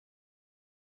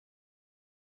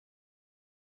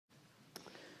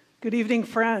Good evening,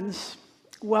 friends.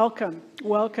 Welcome.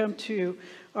 Welcome to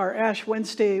our Ash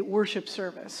Wednesday worship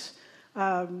service.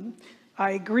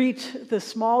 I greet the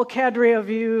small cadre of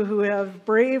you who have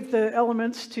braved the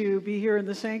elements to be here in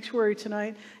the sanctuary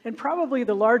tonight, and probably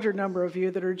the larger number of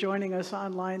you that are joining us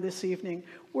online this evening.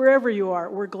 Wherever you are,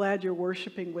 we're glad you're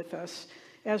worshiping with us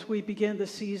as we begin the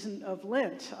season of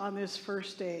Lent on this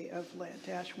first day of Lent,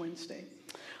 Ash Wednesday.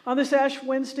 On this Ash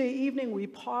Wednesday evening, we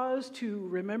pause to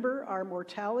remember our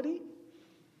mortality.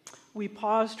 We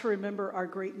pause to remember our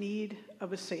great need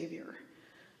of a Savior.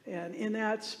 And in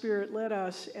that spirit, let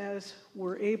us, as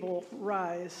we're able,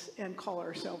 rise and call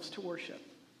ourselves to worship,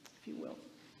 if you will.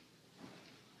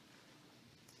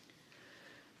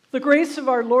 The grace of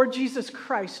our Lord Jesus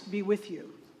Christ be with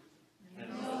you.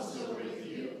 And also with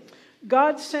you.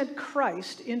 God sent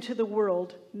Christ into the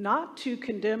world not to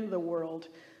condemn the world,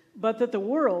 but that the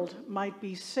world might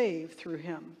be saved through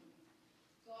him.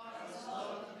 God's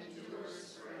love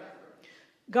endures forever.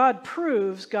 God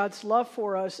proves God's love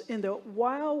for us in that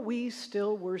while we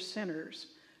still were sinners,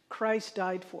 Christ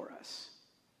died for us.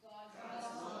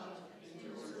 God's love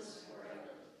endures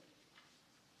forever.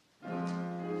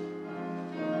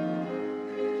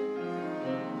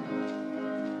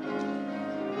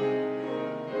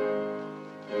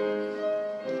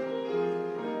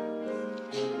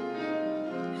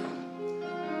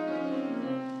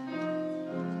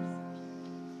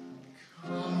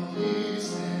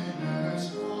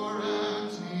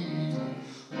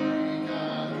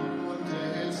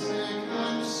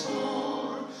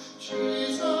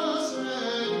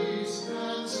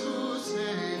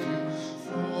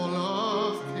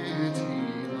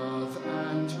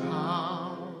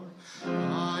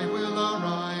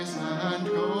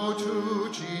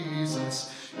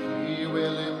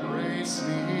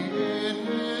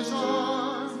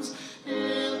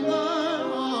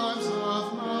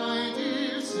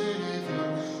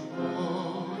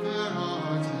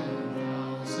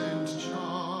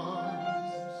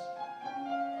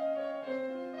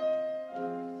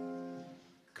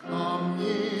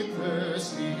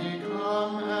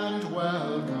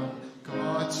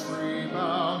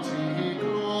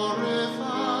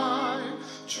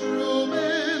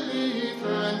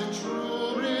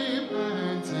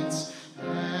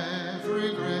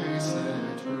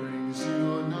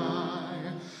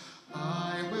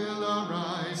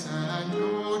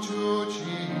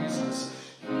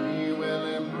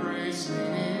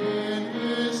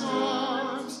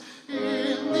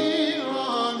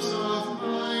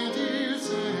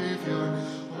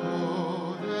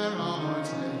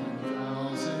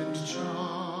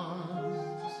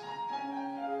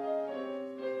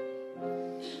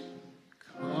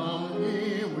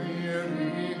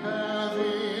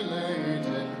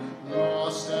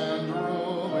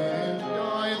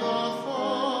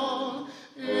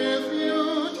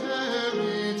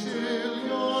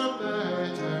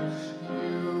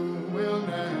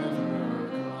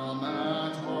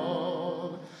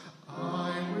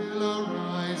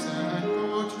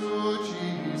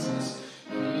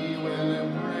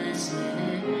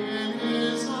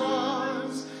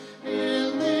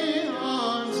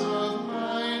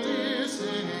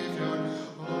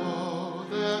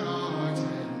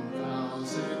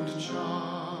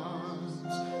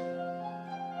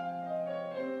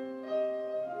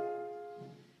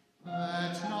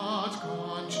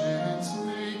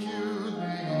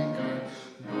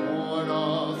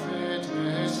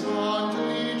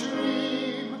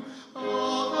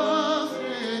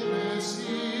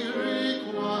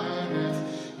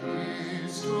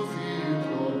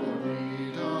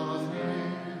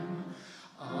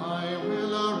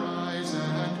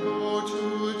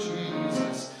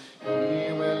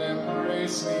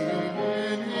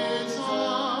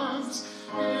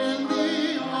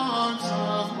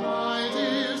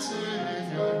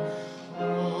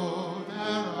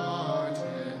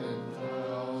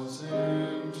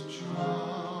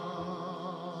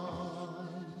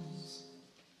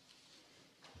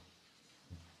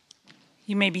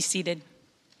 You may be seated.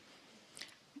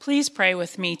 Please pray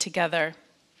with me together.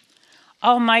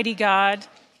 Almighty God,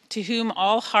 to whom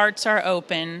all hearts are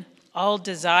open, all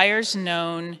desires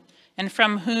known, and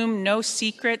from whom no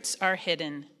secrets are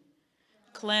hidden,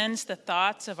 cleanse the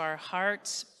thoughts of our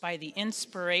hearts by the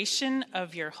inspiration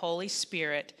of your Holy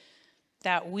Spirit,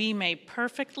 that we may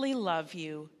perfectly love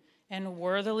you and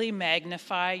worthily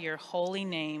magnify your holy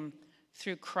name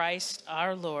through Christ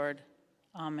our Lord.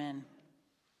 Amen.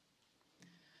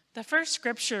 The first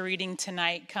scripture reading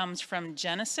tonight comes from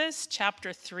Genesis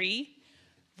chapter 3,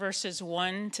 verses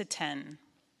 1 to 10.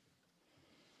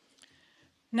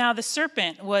 Now the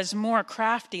serpent was more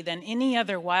crafty than any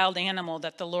other wild animal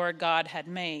that the Lord God had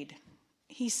made.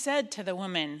 He said to the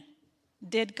woman,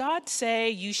 "Did God say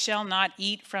you shall not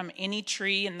eat from any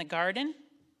tree in the garden?"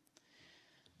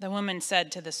 The woman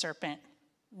said to the serpent,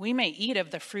 "We may eat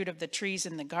of the fruit of the trees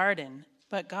in the garden,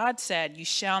 but God said, 'You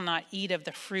shall not eat of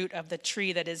the fruit of the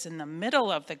tree that is in the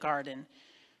middle of the garden,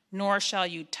 nor shall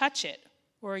you touch it,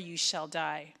 or you shall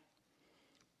die.'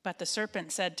 But the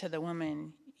serpent said to the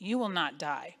woman, 'You will not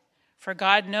die, for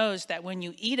God knows that when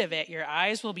you eat of it, your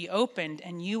eyes will be opened,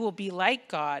 and you will be like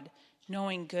God,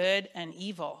 knowing good and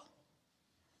evil.'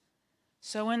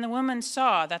 So when the woman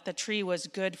saw that the tree was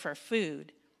good for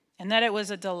food, and that it was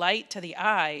a delight to the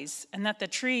eyes, and that the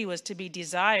tree was to be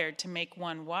desired to make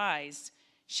one wise,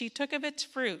 she took of its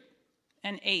fruit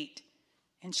and ate,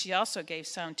 and she also gave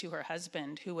some to her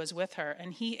husband who was with her,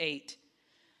 and he ate.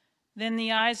 Then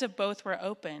the eyes of both were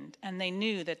opened, and they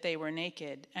knew that they were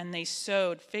naked, and they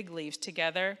sewed fig leaves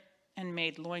together and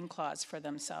made loincloths for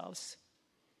themselves.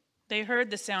 They heard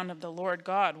the sound of the Lord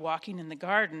God walking in the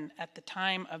garden at the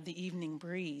time of the evening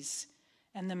breeze,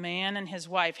 and the man and his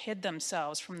wife hid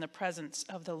themselves from the presence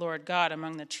of the Lord God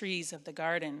among the trees of the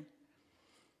garden.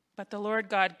 But the Lord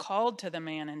God called to the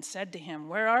man and said to him,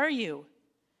 'Where are you?'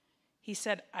 He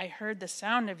said, 'I heard the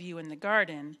sound of you in the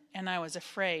garden, and I was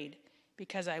afraid,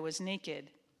 because I was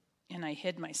naked, and I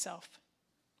hid myself.'"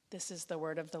 This is the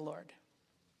word of the Lord.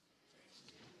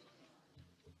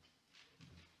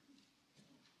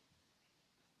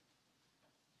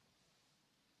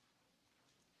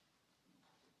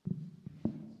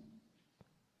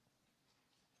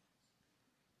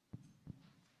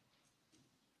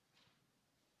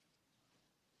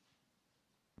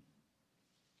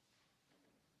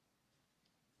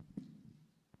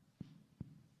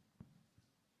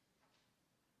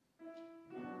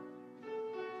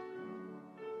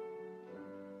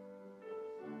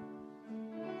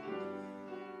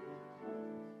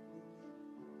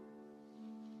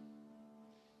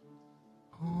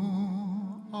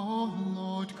 Who, O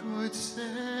Lord, could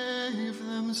save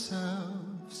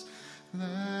themselves,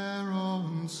 their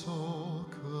own soul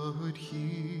could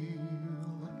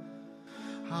heal.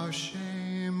 How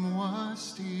shame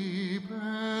was deeper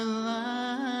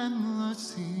than the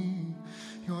sea,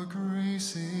 your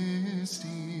grace is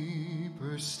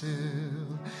deeper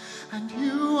still. And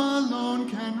you alone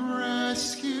can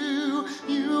rescue,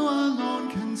 you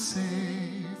alone can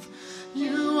save,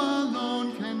 you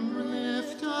alone can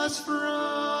lift us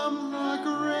from the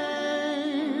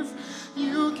grave.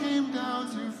 You came down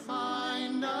to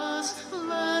find us,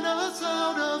 led us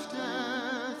out of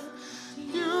death.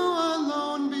 You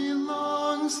alone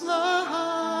belongs the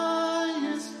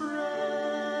highest praise.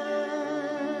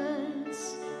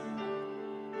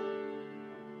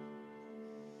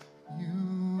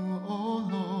 You, O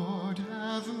Lord,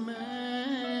 have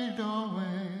made a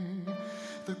way,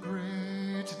 the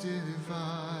great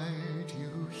divide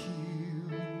you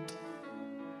healed.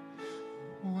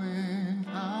 When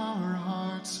our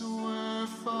hearts were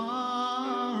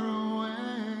far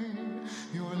away,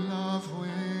 your love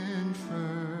went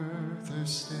further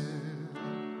still.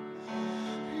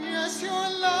 Yes, your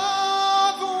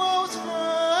love goes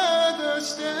further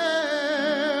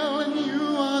still, and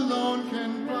you alone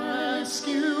can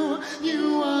rescue,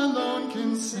 you alone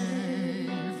can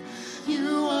save,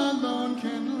 you alone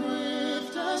can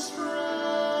lift us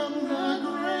from the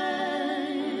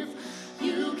grave.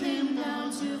 You came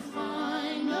down to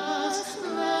find us,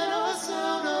 led us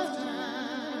out of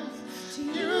death. To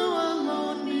you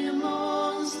alone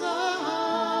belongs the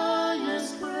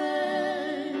highest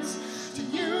praise. To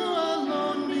you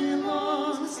alone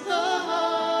belongs the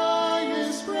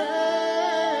highest praise.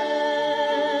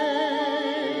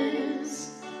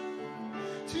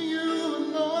 To you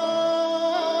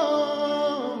alone.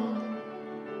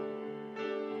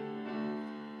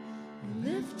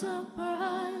 Lift up our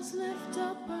eyes,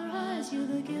 you're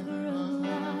the giver of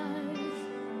life.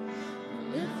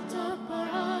 Lift up our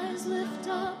eyes,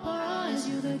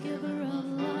 you're the giver of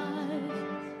life.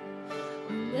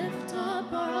 Lift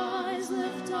up our eyes,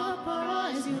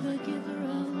 you're the giver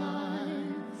of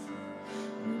life.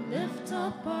 Lift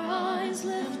up our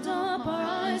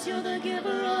eyes, you're the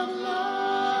giver of life.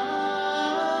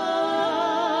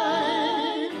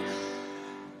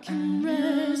 Can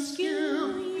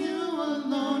rescue, you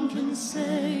alone can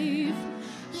save,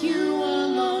 you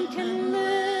alone can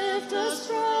lift us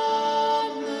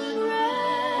from the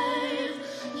grave.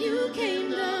 You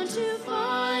came down to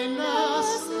find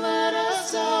us, led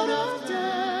us out of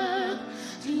death.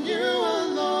 To you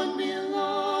alone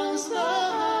belongs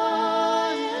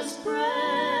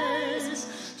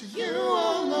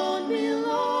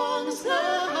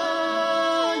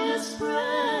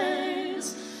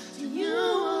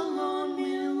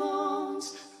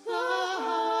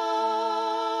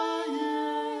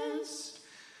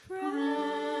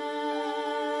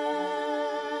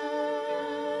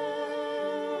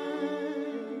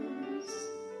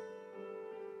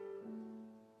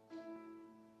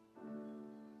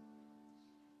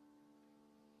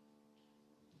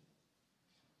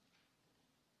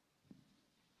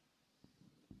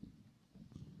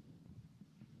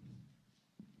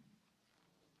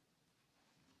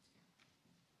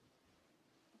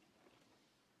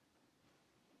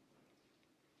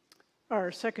Our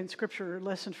second scripture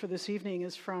lesson for this evening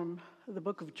is from the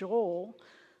book of Joel,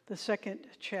 the second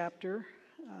chapter,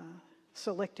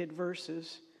 selected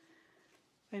verses.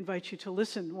 I invite you to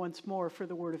listen once more for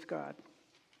the word of God.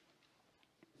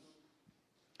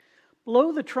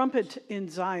 Blow the trumpet in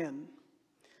Zion.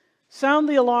 Sound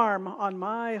the alarm on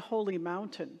my holy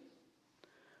mountain.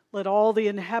 Let all the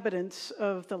inhabitants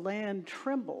of the land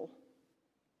tremble,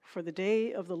 for the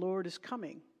day of the Lord is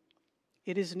coming.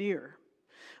 It is near.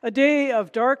 A day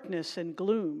of darkness and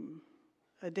gloom,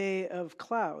 a day of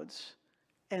clouds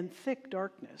and thick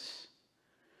darkness.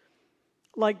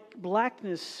 Like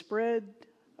blackness spread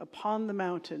upon the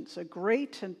mountains, a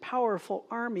great and powerful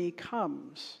army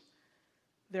comes.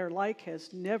 Their like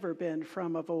has never been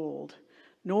from of old,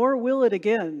 nor will it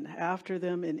again after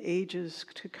them in ages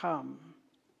to come.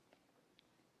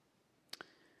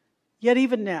 Yet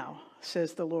even now,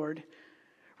 says the Lord,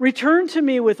 return to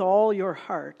me with all your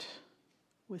heart,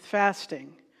 with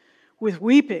fasting, with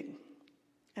weeping,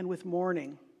 and with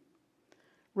mourning.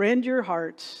 Rend your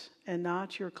hearts and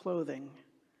not your clothing.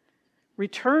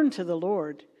 Return to the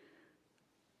Lord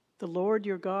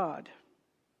your God.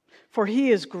 For he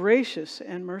is gracious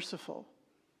and merciful,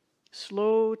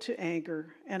 slow to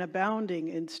anger and abounding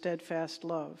in steadfast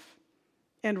love,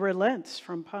 and relents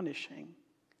from punishing.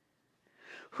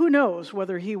 Who knows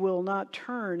whether he will not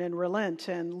turn and relent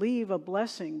and leave a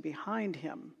blessing behind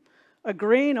him, a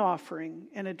grain offering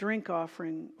and a drink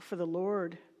offering for the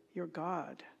Lord your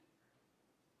God.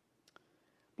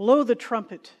 Blow the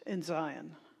trumpet in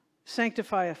Zion,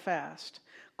 sanctify a fast,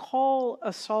 call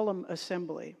a solemn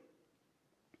assembly,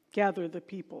 gather the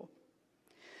people.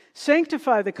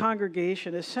 Sanctify the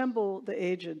congregation, assemble the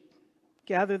aged,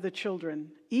 gather the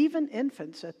children, even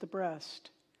infants at the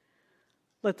breast.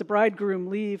 Let the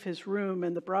bridegroom leave his room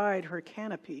and the bride her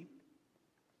canopy.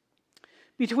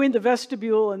 Between the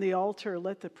vestibule and the altar,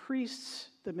 let the priests,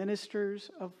 the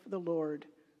ministers of the Lord,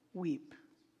 weep.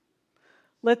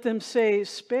 Let them say,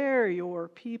 spare your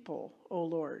people, O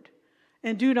Lord,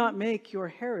 and do not make your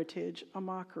heritage a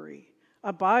mockery,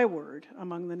 a byword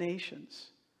among the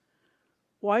nations.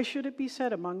 Why should it be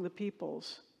said among the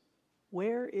peoples,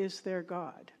 where is their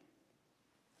God?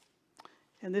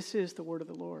 And this is the word of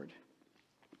the Lord.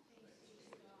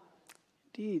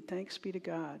 Indeed, thanks be to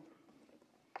God.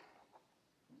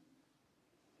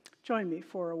 Join me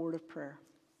for a word of prayer.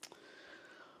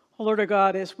 O Lord our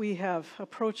God, as we have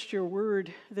approached your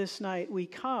word this night, we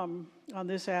come on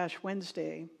this Ash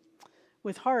Wednesday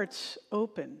with hearts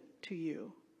open to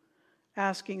you,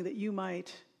 asking that you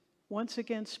might once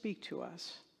again speak to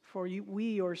us, for we,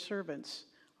 your servants,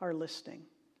 are listening.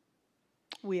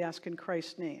 We ask in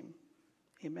Christ's name,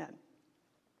 amen.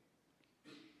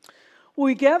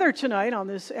 We gather tonight on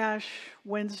this Ash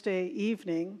Wednesday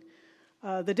evening,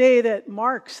 the day that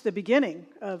marks the beginning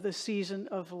of the season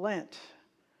of Lent,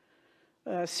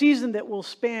 a season that will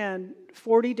span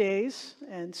 40 days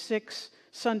and 6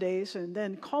 Sundays and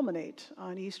then culminate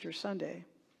on Easter Sunday.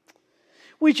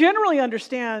 We generally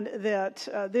understand that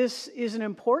this is an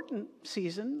important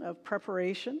season of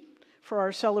preparation for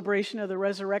our celebration of the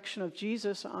resurrection of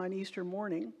Jesus on Easter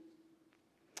morning.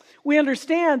 We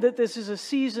understand that this is a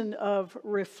season of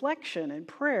reflection and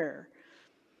prayer,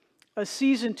 a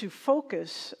season to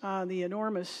focus on the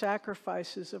enormous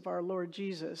sacrifices of our Lord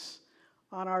Jesus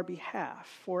on our behalf,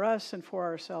 for us and for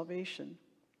our salvation.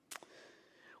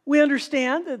 We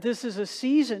understand that this is a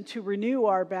season to renew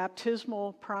our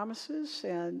baptismal promises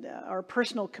and our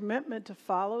personal commitment to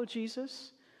follow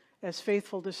Jesus as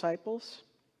faithful disciples.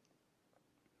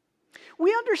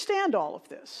 We understand all of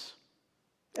this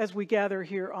as we gather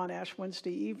here on Ash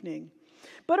Wednesday evening.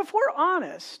 But if we're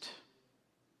honest,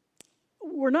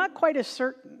 we're not quite as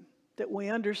certain that we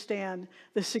understand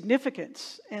the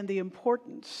significance and the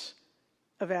importance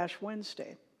of Ash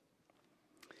Wednesday.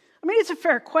 I mean, it's a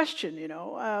fair question,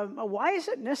 why is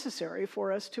it necessary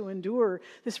for us to endure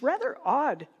this rather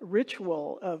odd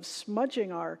ritual of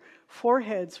smudging our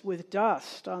foreheads with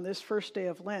dust on this first day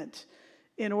of Lent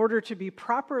in order to be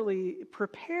properly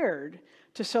prepared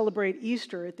to celebrate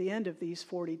Easter at the end of these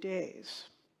 40 days?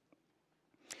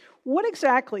 What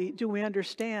exactly do we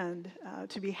understand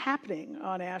to be happening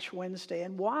on Ash Wednesday,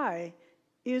 and why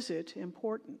is it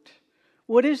important?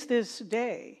 What is this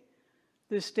day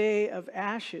of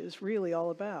ashes, really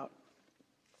all about?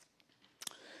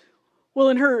 Well,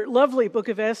 in her lovely book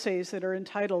of essays that are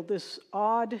entitled This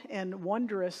Odd and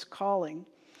Wondrous Calling,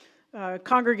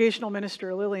 congregational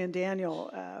minister Lillian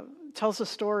Daniel tells a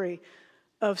story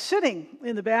of sitting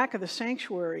in the back of the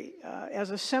sanctuary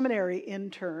as a seminary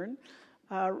intern,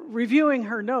 reviewing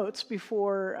her notes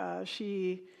before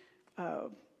she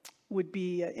would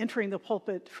be entering the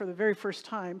pulpit for the very first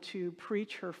time to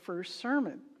preach her first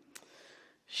sermon.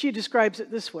 She describes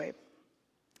it this way: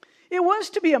 "It was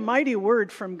to be a mighty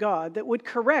word from God that would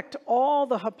correct all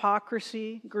the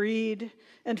hypocrisy, greed,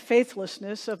 and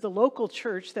faithlessness of the local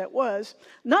church that was,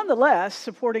 nonetheless,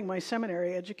 supporting my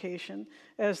seminary education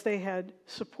as they had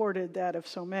supported that of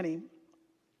so many.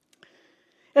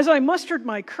 As I mustered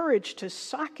my courage to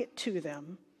sock it to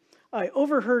them, I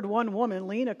overheard one woman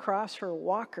lean across her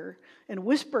walker and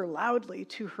whisper loudly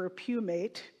to her pew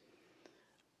mate,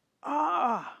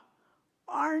 'Ah,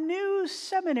 our new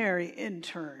seminary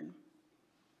intern.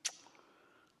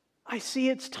 I see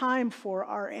it's time for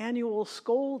our annual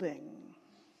scolding.'"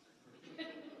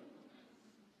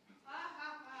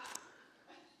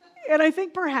 And I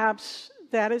think perhaps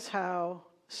that is how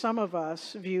some of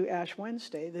us view Ash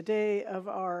Wednesday, the day of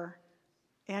our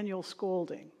annual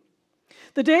scolding.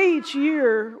 The day each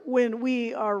year when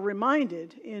we are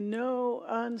reminded in no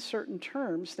uncertain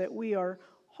terms that we are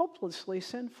hopelessly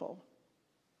sinful.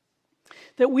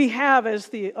 That we have, as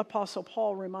the Apostle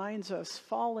Paul reminds us,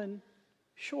 fallen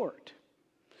short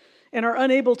and are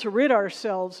unable to rid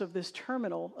ourselves of this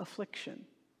terminal affliction.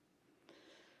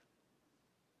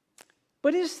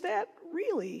 But is that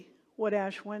really what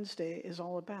Ash Wednesday is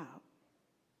all about?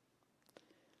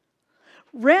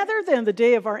 Rather than the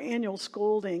day of our annual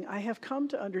scolding, I have come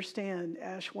to understand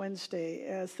Ash Wednesday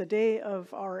as the day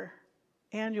of our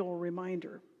annual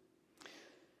reminder.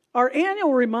 Our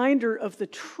annual reminder of the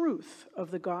truth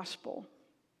of the gospel.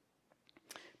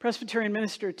 Presbyterian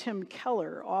minister Tim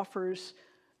Keller offers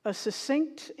a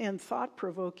succinct and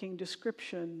thought-provoking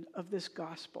description of this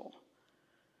gospel.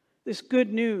 This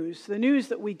good news, the news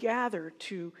that we gather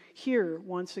to hear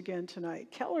once again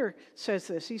tonight. Keller says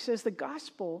this. He says, "The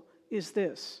gospel is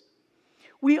this: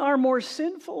 we are more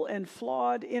sinful and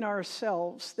flawed in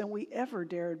ourselves than we ever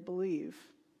dared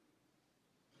believe.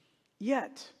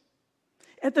 Yet,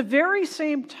 at the very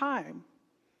same time,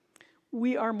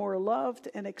 we are more loved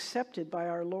and accepted by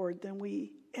our Lord than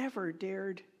we ever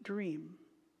dared dream."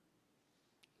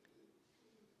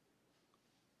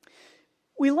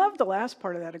 We love the last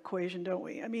part of that equation, don't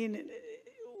we? I mean,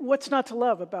 what's not to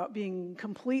love about being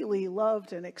completely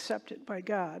loved and accepted by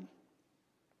God?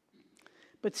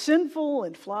 But sinful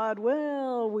and flawed,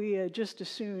 well, we just as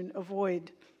soon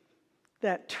avoid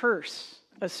that terse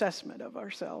assessment of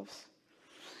ourselves.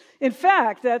 In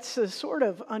fact, that's a sort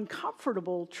of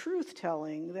uncomfortable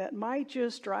truth-telling that might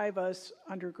just drive us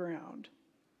underground,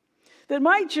 that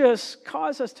might just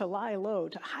cause us to lie low,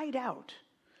 to hide out,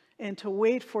 and to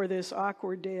wait for this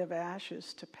awkward day of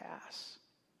ashes to pass.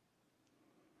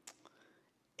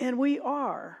 And we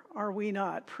are we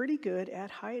not, pretty good at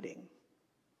hiding?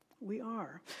 We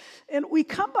are. And we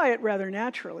come by it rather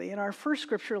naturally. In our first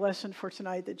scripture lesson for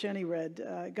tonight that Jenny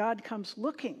read, God comes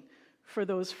looking for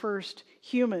those first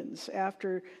humans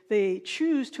after they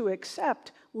choose to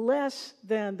accept less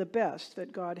than the best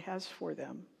that God has for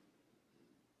them.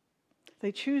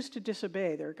 They choose to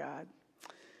disobey their God.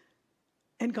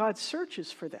 And God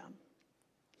searches for them.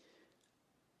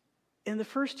 And the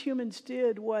first humans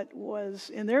did what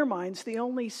was, in their minds, the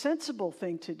only sensible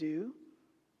thing to do.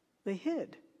 They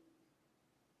hid.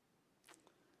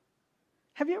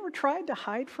 Have you ever tried to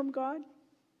hide from God?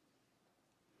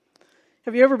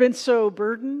 Have you ever been so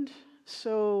burdened,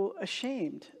 so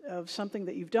ashamed of something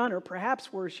that you've done, or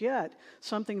perhaps worse yet,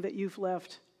 something that you've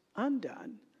left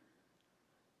undone,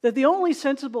 that the only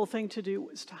sensible thing to do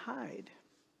was to hide?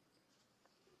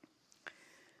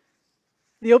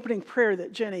 The opening prayer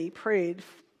that Jenny prayed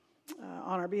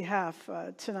on our behalf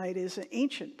tonight is an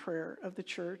ancient prayer of the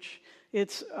church.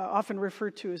 It's often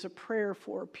referred to as a prayer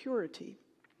for purity.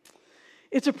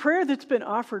 It's a prayer that's been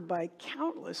offered by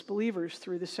countless believers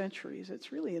through the centuries.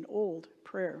 It's really an old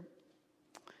prayer.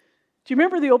 Do you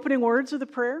remember the opening words of the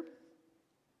prayer?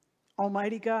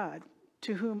 Almighty God,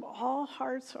 to whom all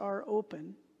hearts are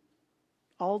open,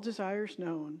 all desires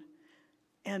known,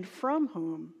 and from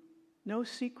whom no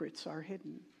secrets are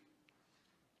hidden.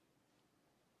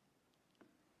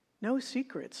 No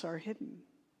secrets are hidden.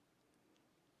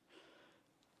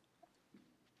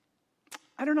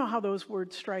 I don't know how those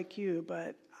words strike you,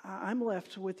 but I'm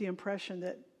left with the impression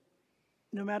that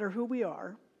no matter who we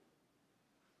are,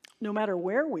 no matter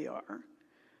where we are,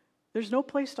 there's no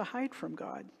place to hide from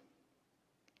God.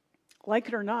 Like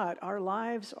it or not, our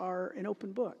lives are an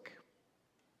open book.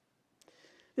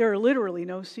 There are literally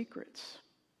no secrets.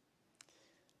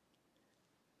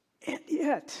 And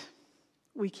yet,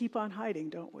 we keep on hiding,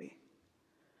 don't we?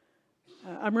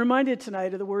 I'm reminded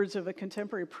tonight of the words of a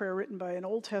contemporary prayer written by an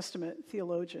Old Testament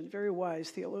theologian, very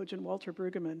wise theologian, Walter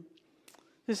Brueggemann.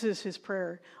 This is his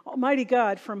prayer. Almighty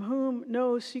God, from whom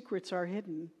no secrets are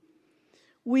hidden,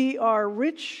 we are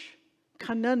rich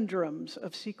conundrums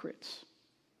of secrets.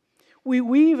 We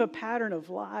weave a pattern of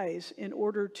lies in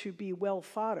order to be well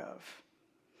thought of.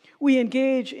 We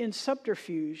engage in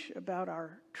subterfuge about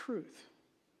our truth.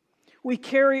 We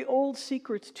carry old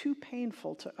secrets too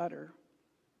painful to utter,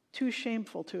 too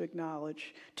shameful to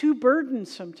acknowledge, too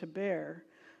burdensome to bear,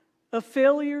 of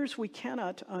failures we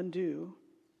cannot undo,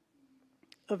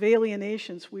 of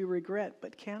alienations we regret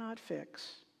but cannot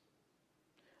fix,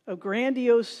 of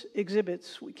grandiose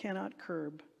exhibits we cannot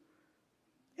curb.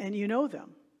 And you know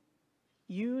them.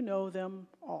 You know them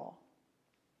all.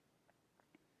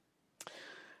 I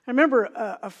remember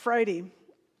a Friday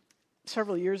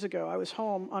several years ago, I was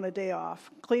home on a day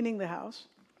off, cleaning the house,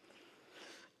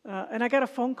 and I got a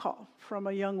phone call from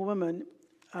a young woman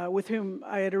with whom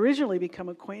I had originally become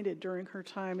acquainted during her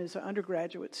time as an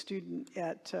undergraduate student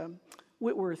at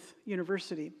Whitworth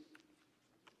University.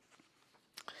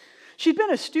 She'd been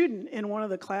a student in one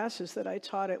of the classes that I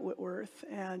taught at Whitworth,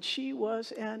 and she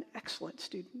was an excellent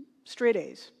student, straight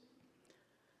A's.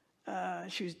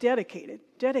 She was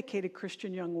dedicated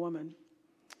Christian young woman.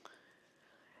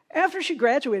 After she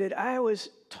graduated, I was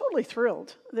totally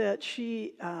thrilled that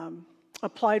she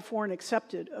applied for and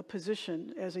accepted a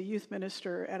position as a youth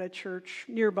minister at a church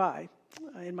nearby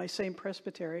in my same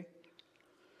presbytery.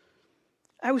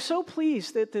 I was so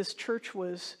pleased that this church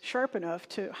was sharp enough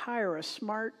to hire a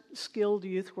smart, skilled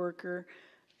youth worker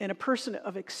and a person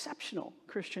of exceptional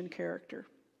Christian character.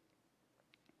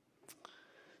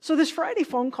 So this Friday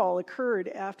phone call occurred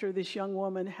after this young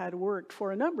woman had worked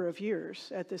for a number of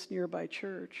years at this nearby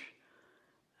church.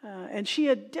 And she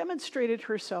had demonstrated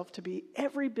herself to be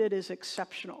every bit as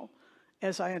exceptional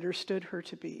as I understood her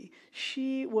to be.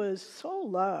 She was so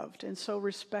loved and so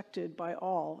respected by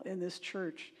all in this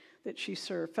church that she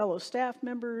served, fellow staff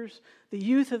members, the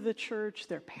youth of the church,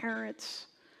 their parents.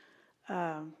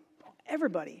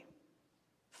 Everybody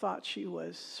thought she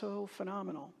was so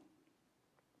phenomenal.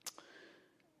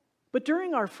 But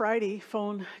during our Friday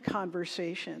phone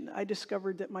conversation, I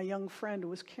discovered that my young friend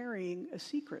was carrying a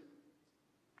secret.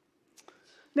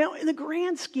 Now, in the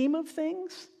grand scheme of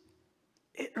things,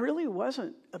 it really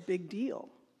wasn't a big deal.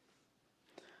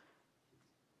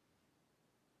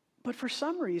 But for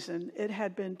some reason, it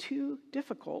had been too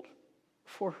difficult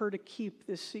for her to keep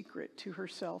this secret to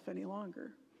herself any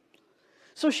longer.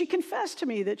 So she confessed to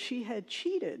me that she had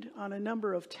cheated on a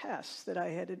number of tests that I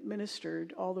had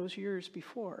administered all those years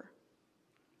before.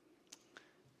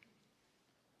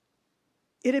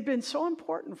 It had been so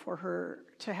important for her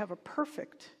to have a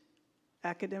perfect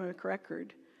academic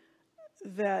record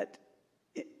that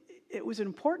it was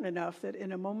important enough that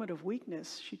in a moment of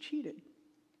weakness, she cheated.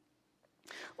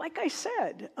 Like I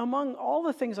said, among all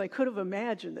the things I could have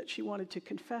imagined that she wanted to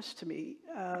confess to me,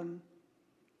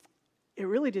 it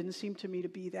really didn't seem to me to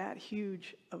be that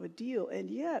huge of a deal. And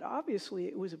yet, obviously,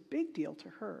 it was a big deal to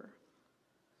her.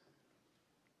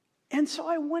 And so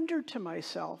I wondered to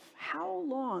myself, how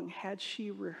long had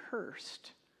she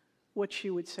rehearsed what she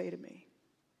would say to me?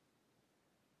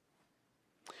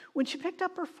 When she picked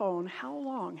up her phone, how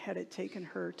long had it taken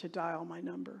her to dial my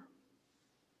number?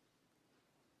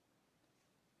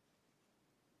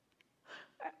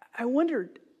 I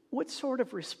wondered what sort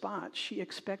of response she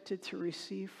expected to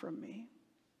receive from me.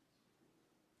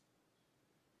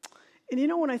 And you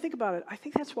know, when I think about it, I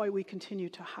think that's why we continue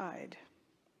to hide.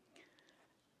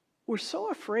 We're so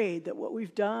afraid that what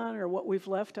we've done or what we've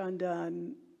left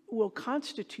undone will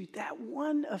constitute that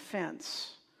one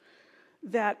offense,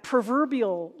 that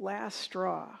proverbial last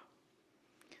straw,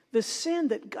 the sin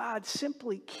that God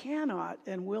simply cannot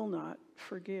and will not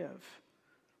forgive.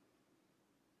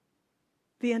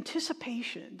 The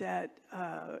anticipation, that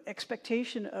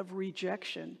expectation of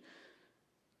rejection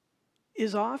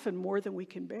is often more than we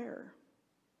can bear.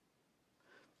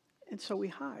 And so we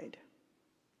hide.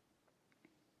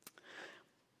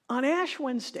 On Ash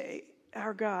Wednesday,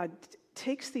 our God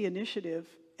takes the initiative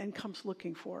and comes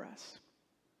looking for us.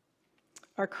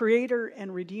 Our Creator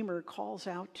and Redeemer calls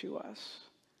out to us,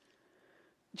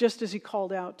 just as he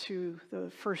called out to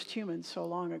the first humans so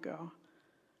long ago.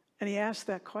 And he asked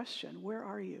that question, where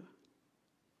are you?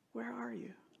 Where are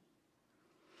you?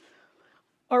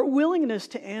 Our willingness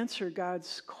to answer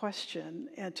God's question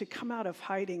and to come out of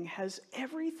hiding has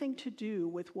everything to do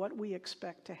with what we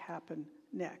expect to happen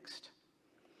next.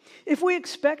 If we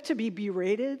expect to be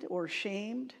berated or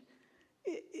shamed,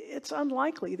 it's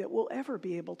unlikely that we'll ever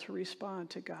be able to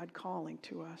respond to God calling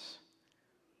to us.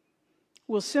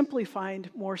 We'll simply find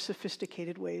more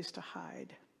sophisticated ways to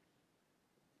hide.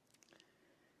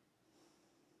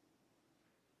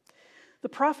 The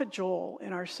prophet Joel,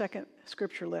 in our second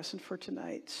scripture lesson for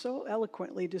tonight, so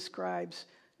eloquently describes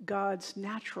God's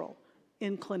natural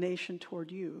inclination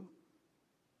toward you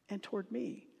and toward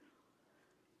me.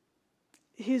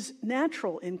 His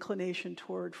natural inclination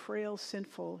toward frail,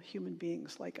 sinful human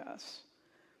beings like us.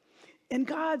 And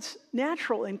God's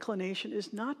natural inclination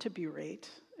is not to berate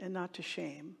and not to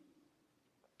shame.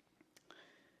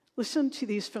 Listen to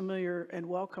these familiar and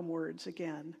welcome words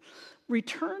again.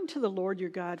 Return to the Lord your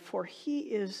God, for he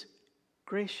is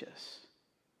gracious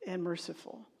and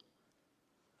merciful,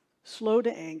 slow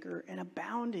to anger and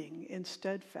abounding in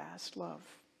steadfast love.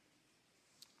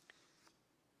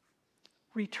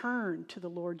 Return to the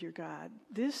Lord your God.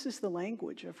 This is the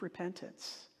language of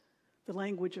repentance, the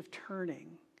language of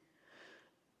turning.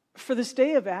 For this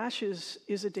day of ashes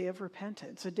is a day of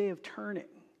repentance, a day of turning,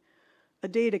 a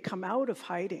day to come out of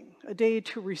hiding, a day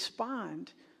to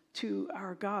respond to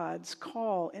our God's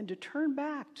call and to turn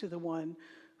back to the one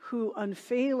who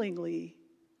unfailingly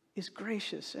is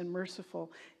gracious and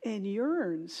merciful and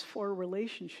yearns for a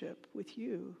relationship with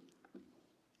you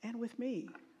and with me.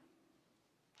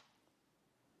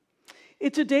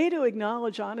 It's a day to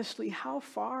acknowledge honestly how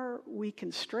far we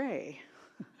can stray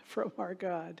from our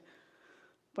God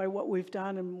by what we've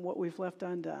done and what we've left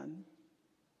undone.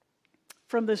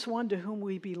 From this one to whom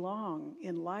we belong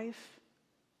in life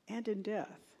and in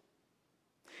death.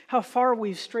 How far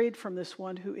we've strayed from this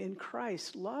one who in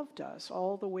Christ loved us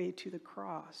all the way to the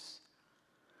cross.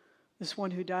 This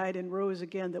one who died and rose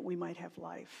again that we might have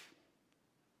life.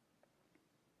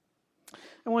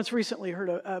 I once recently heard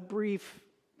a brief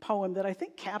poem that I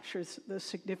think captures the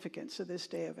significance of this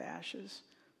day of ashes.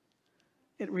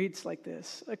 It reads like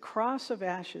this: a cross of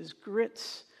ashes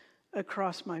grits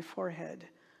across my forehead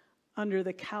under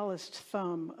the calloused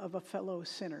thumb of a fellow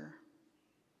sinner.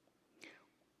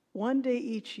 One day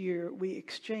each year we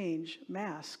exchange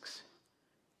masks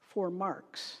for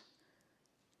marks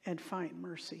and find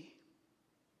mercy.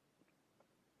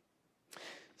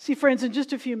 See, friends, in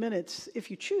just a few minutes,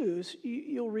 if you choose,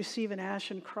 you'll receive an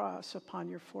ashen cross upon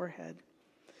your forehead.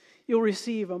 You'll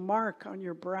receive a mark on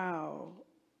your brow,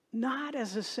 not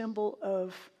as a symbol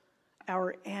of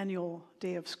our annual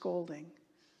day of scolding,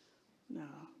 no,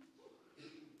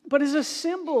 but as a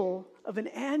symbol of an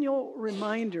annual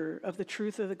reminder of the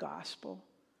truth of the gospel.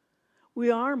 We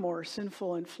are more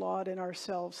sinful and flawed in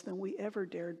ourselves than we ever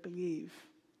dared believe.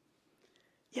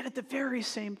 Yet at the very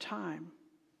same time,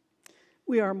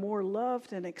 we are more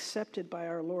loved and accepted by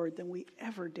our Lord than we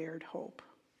ever dared hope.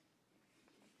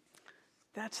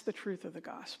 That's the truth of the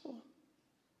gospel.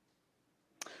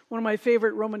 One of my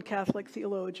favorite Roman Catholic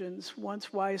theologians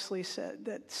once wisely said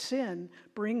that sin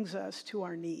brings us to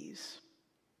our knees,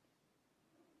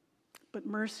 but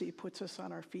mercy puts us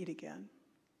on our feet again.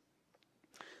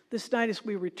 This night, as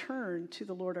we return to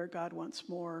the Lord our God once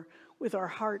more, with our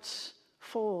hearts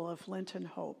full of Lenten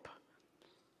hope,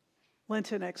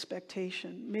 Lenten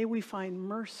expectation, may we find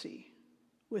mercy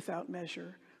without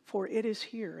measure, for it is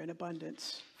here in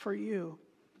abundance for you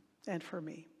and for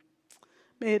me.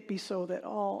 May it be so that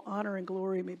all honor and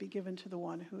glory may be given to the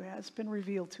one who has been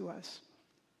revealed to us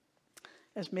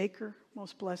as Maker,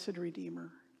 most blessed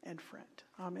Redeemer, and friend.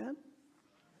 Amen.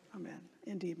 Amen.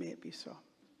 Indeed, may it be so.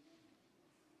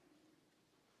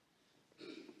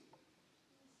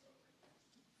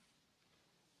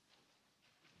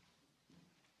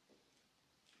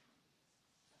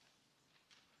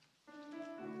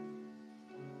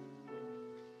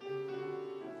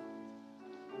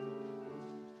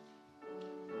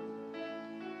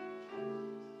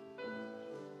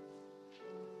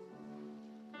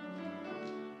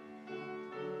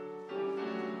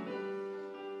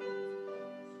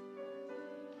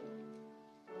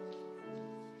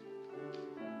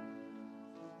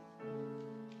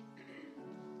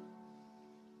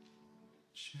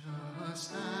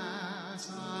 Just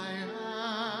as I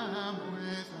am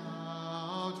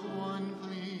without one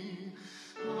plea,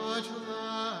 but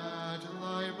that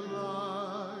thy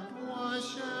blood was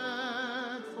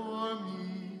shed for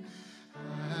me,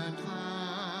 and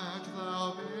that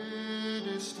thou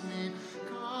biddest me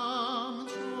come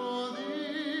to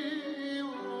thee,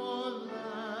 O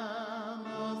Lamb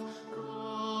of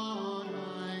God,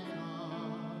 I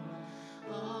come.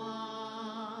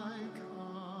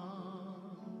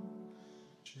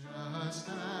 Just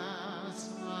as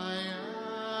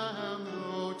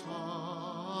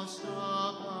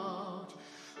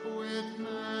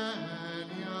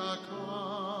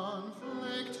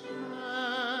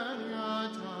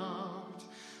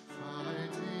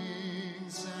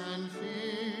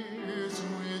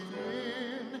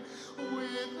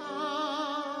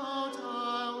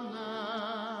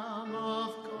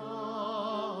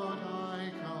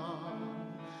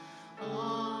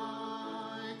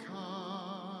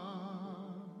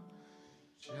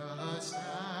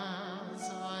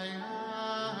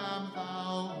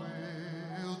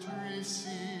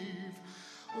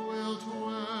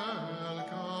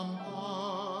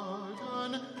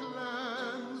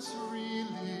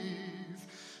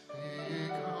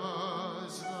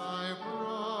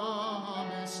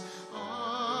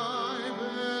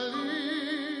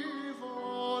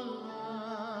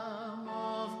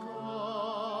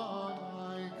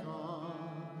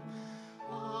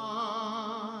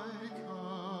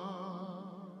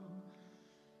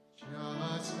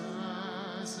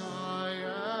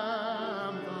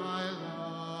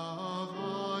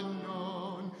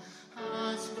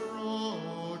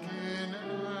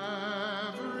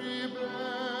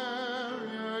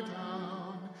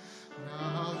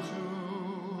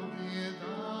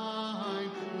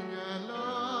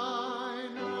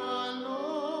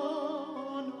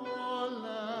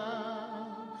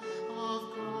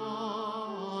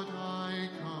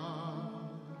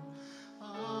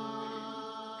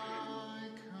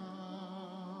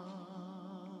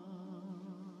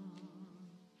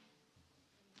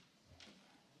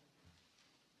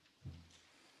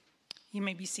You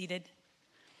may be seated.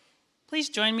 Please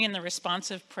join me in the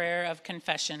responsive prayer of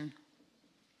confession.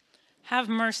 Have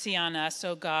mercy on us,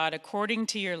 O God, according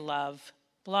to your love.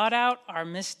 Blot out our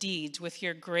misdeeds with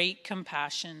your great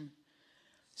compassion.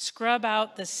 Scrub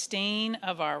out the stain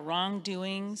of our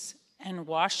wrongdoings and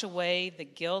wash away the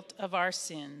guilt of our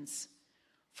sins.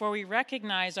 For we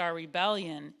recognize our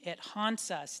rebellion, it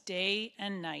haunts us day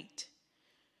and night.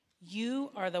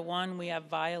 You are the one we have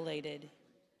violated.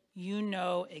 You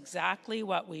know exactly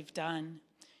what we've done.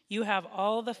 You have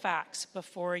all the facts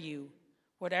before you.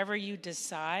 Whatever you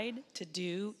decide to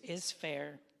do is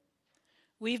fair.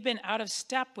 We've been out of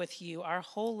step with you our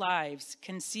whole lives,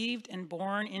 conceived and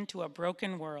born into a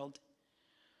broken world.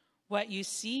 What you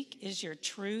seek is your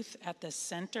truth at the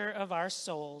center of our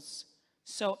souls.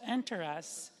 So enter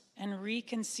us and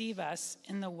reconceive us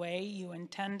in the way you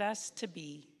intend us to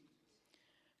be.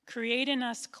 Create in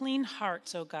us clean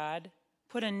hearts, O God.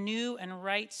 Put a new and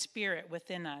right spirit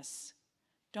within us.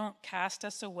 Don't cast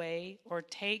us away or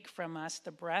take from us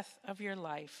the breath of your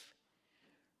life.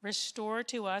 Restore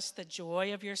to us the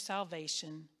joy of your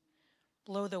salvation.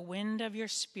 Blow the wind of your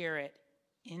spirit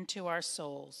into our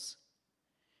souls.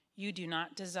 You do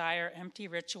not desire empty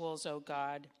rituals, O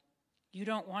God. You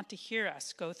don't want to hear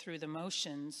us go through the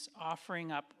motions,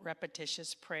 offering up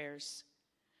repetitious prayers.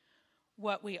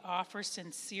 What we offer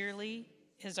sincerely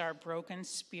is our broken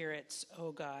spirits,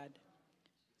 O God.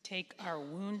 Take our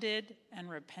wounded and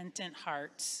repentant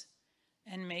hearts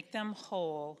and make them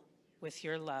whole with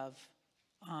your love.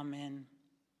 Amen.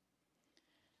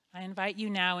 I invite you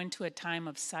now into a time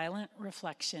of silent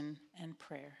reflection and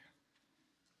prayer.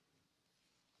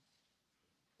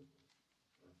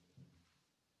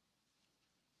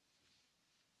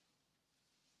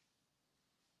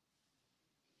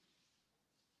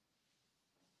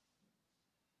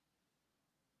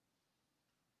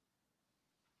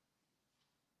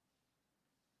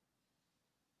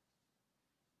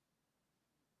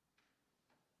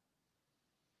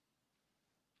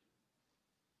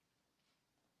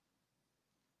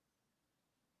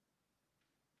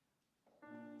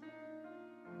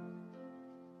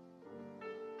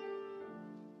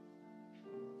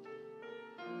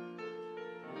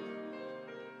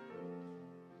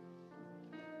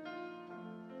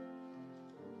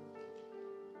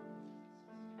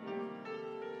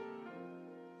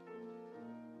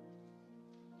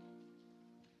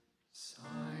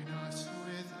 Sign us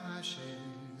with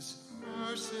ashes,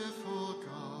 merciful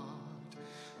God.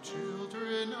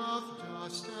 Children of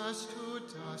dust, as to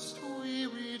dust we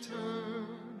return.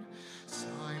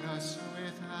 Sign us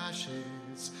with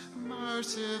ashes,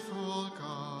 merciful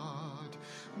God.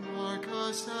 Mark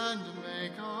us and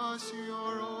make us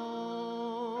your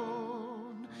own.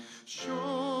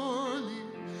 Surely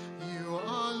you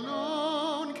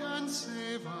alone can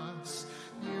save us.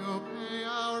 You pay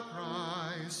our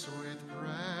price with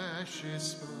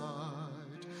precious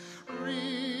blood,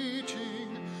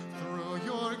 reaching through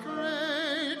your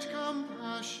great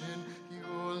compassion. You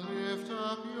lift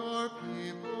up your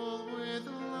people with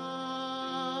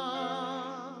love.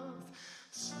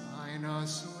 Sign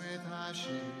us with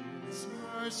ashes,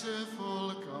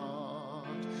 merciful God.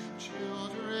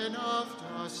 Children of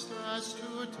dust, as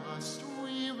to dust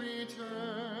we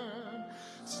return.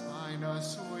 Sign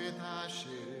us with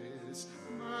ashes,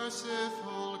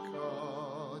 merciful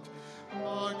God.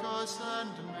 Mark us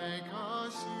and make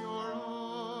us your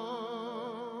own.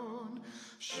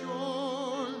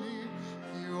 Surely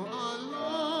you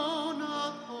alone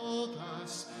uphold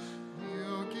us.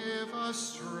 You give us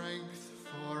strength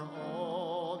for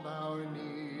all our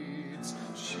needs,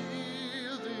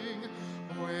 shielding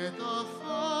with a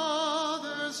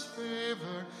Father's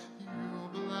favor. You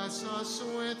bless us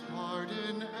with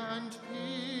pardon and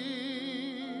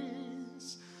peace.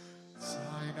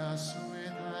 Sign us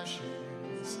with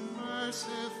ashes,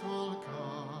 merciful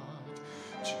God.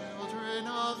 Children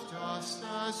of dust,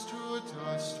 as to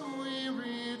dust we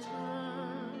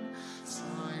return.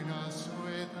 Sign us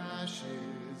with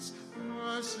ashes,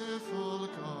 merciful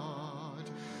God.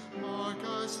 Mark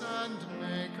us and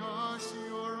make us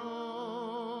your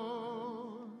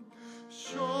own.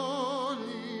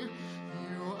 Surely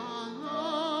you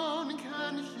alone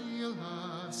can heal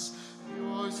us.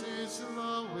 Yours is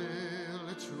the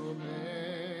will to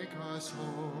make us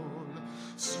whole.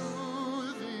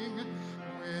 Soothing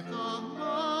with a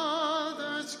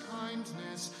mother's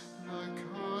kindness, the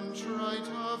contrite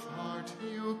of heart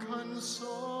you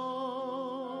console.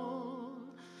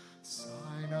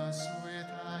 Sign us with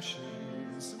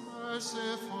ashes,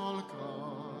 merciful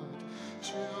God.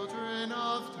 Children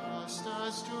of dust,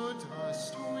 as to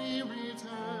dust we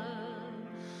return.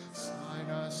 Sign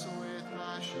us with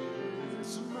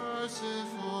ashes, merciful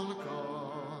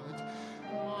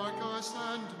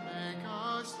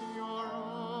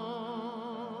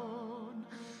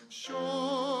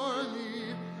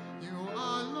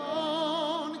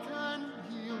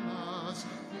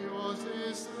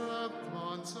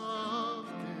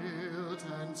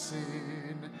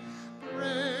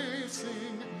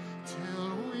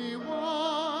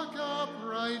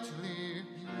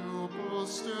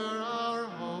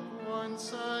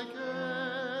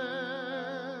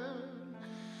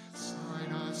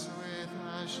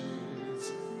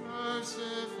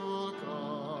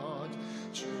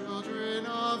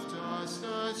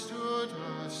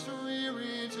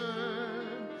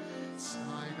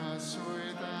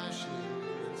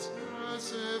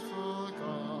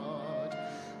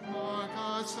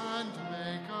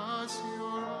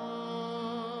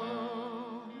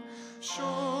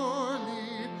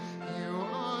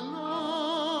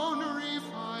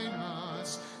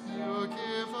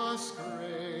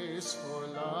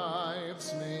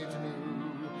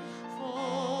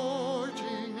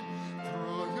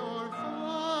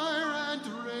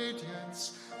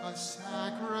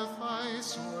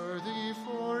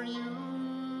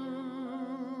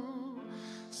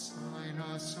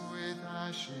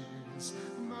ashes,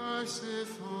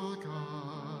 merciful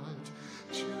God.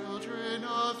 Children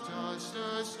of dust,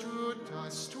 as to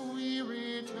dust we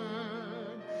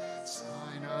return.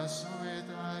 Sign us with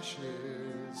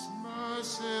ashes,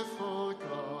 merciful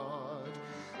God.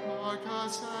 Mark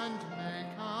us and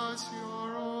make us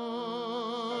your own.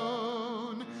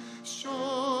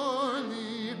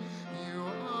 Surely you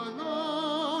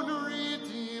alone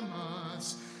redeem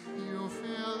us. You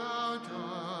fill our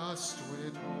dust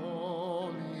with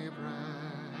holy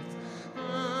breath,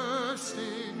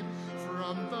 bursting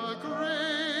from the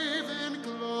grave in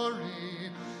glory.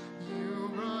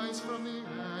 You rise from the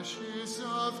ashes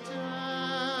of death.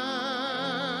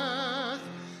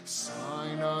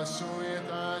 Sign us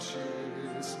with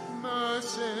ashes,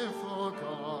 merciful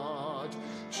God.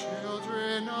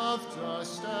 Children of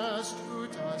dust, as to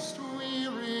dust we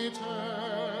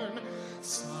return.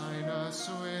 Sign us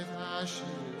with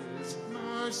ashes,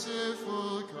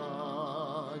 merciful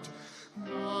God.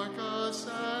 Mark us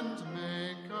and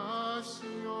make us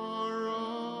your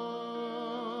own.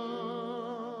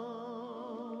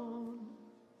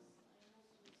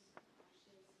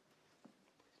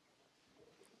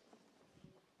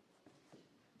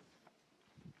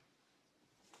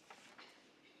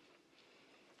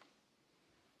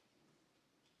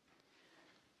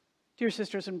 Dear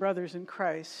sisters and brothers in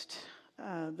Christ,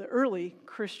 the early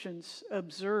Christians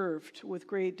observed with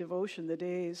great devotion the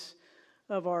days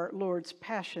of our Lord's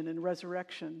passion and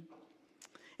resurrection.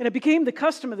 And it became the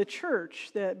custom of the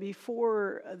church that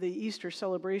before the Easter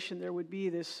celebration there would be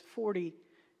this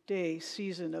 40-day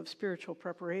season of spiritual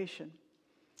preparation.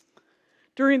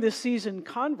 During this season,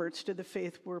 converts to the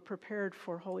faith were prepared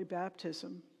for holy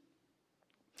baptism.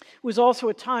 It was also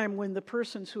a time when the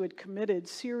persons who had committed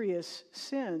serious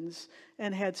sins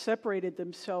and had separated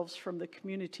themselves from the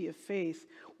community of faith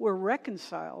were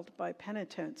reconciled by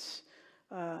penitence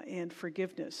and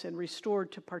forgiveness and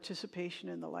restored to participation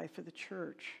in the life of the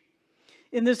church.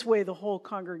 In this way, the whole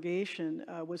congregation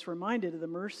was reminded of the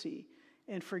mercy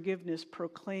and forgiveness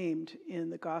proclaimed in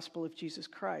the gospel of Jesus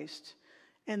Christ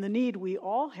and the need we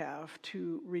all have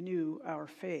to renew our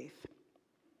faith.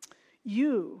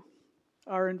 You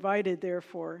are invited,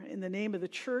 therefore, in the name of the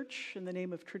church, in the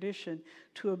name of tradition,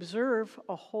 to observe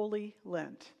a holy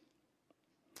Lent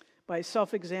by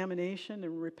self-examination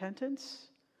and repentance,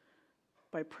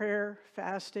 by prayer,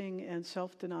 fasting, and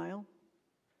self-denial,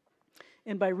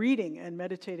 and by reading and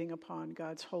meditating upon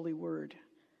God's holy word.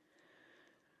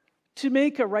 To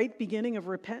make a right beginning of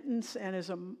repentance and as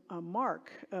a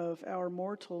mark of our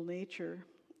mortal nature,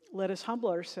 let us humble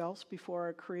ourselves before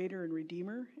our Creator and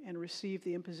Redeemer and receive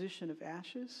the imposition of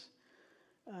ashes.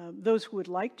 Those who would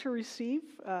like to receive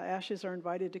ashes are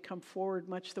invited to come forward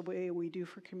much the way we do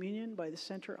for communion by the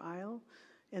center aisle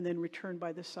and then return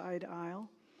by the side aisle.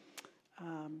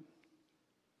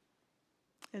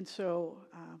 And so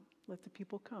let the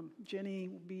people come. Jenny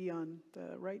will be on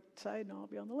the right side and I'll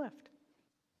be on the left.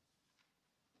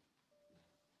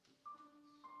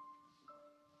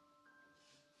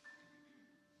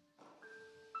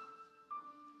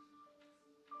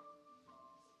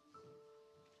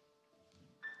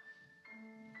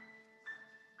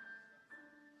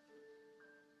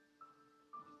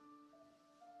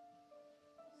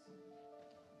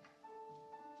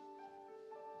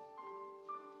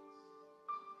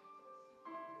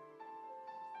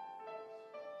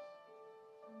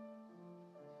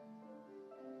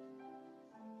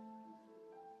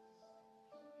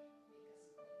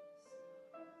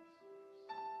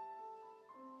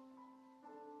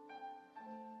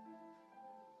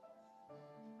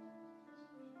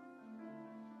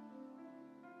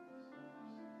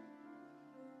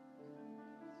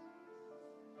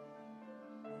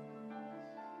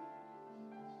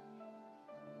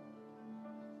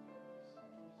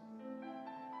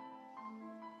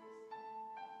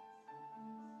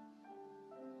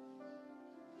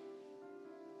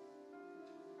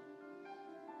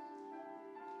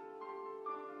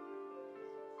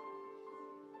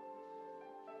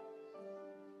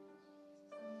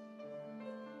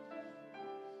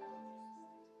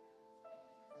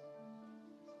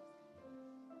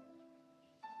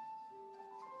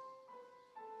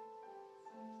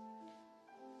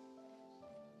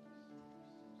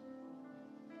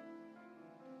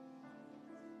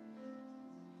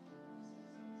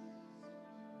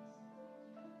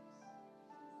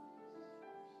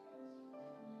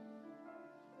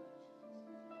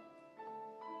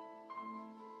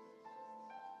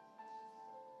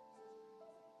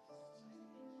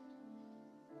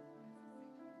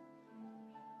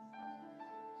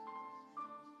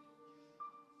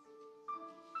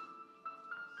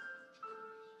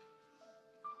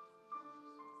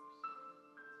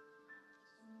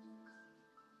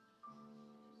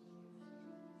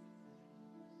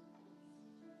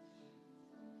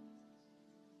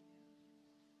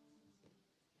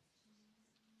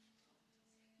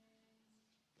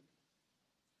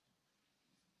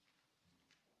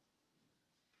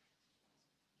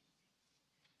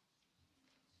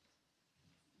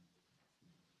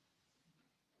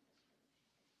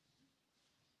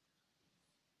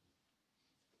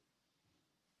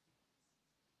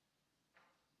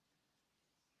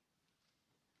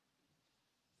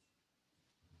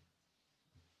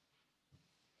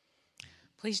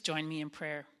 Please join me in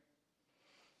prayer.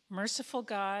 Merciful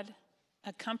God,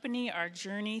 accompany our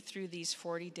journey through these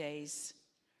 40 days.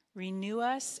 Renew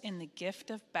us in the gift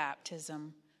of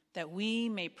baptism, that we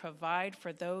may provide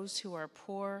for those who are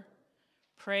poor,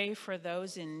 pray for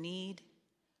those in need,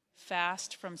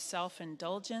 fast from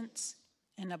self-indulgence,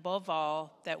 and above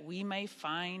all, that we may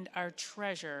find our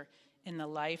treasure in the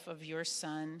life of your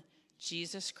Son,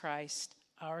 Jesus Christ,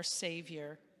 our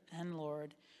Savior and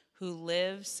Lord, who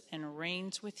lives and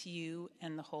reigns with you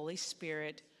and the Holy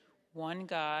Spirit, one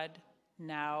God,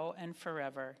 now and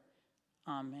forever.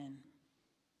 Amen.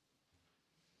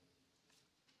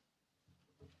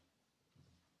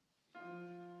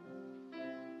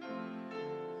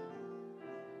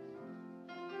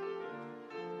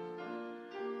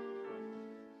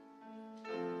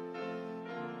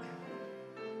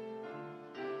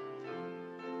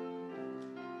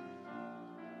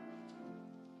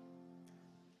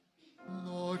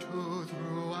 Lord, who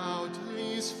throughout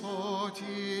these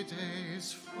 40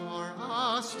 days for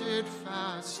us did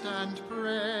fast and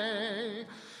pray,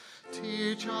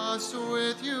 teach us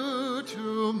with you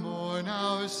to mourn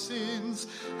our sins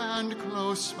and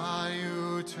close by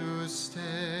you to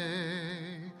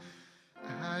stay.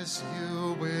 As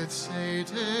you with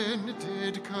Satan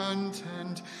did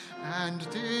contend and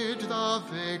did the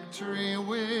victory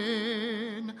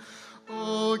win,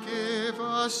 oh, give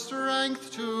us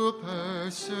strength to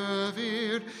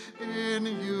persevere in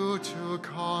you to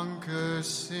conquer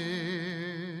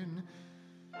sin.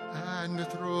 And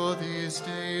through these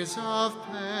days of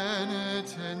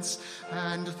penitence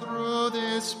and through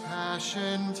this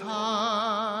passion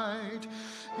tide,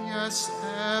 yes,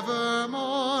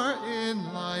 evermore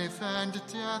in life and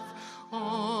death,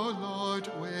 O Lord,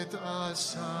 with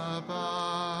us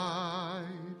abide.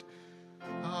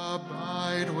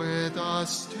 Abide with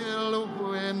us till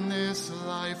when this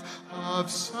life of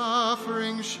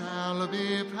suffering shall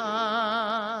be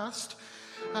past,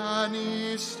 an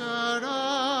Easter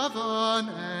of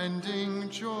unending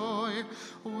joy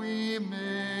we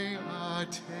may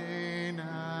attain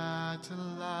at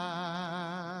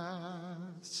last.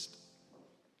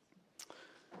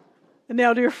 And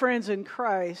now, dear friends in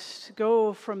Christ,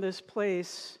 go from this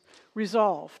place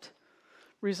resolved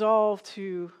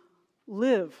to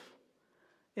live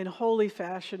in holy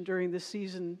fashion during the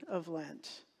season of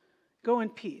Lent. Go in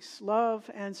peace, love,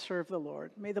 and serve the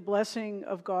Lord. May the blessing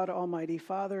of God Almighty,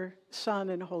 Father, Son,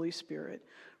 and Holy Spirit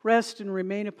rest and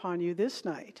remain upon you this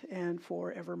night and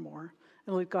forevermore.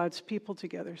 And let God's people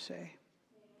together say,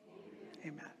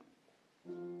 Amen.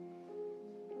 Amen.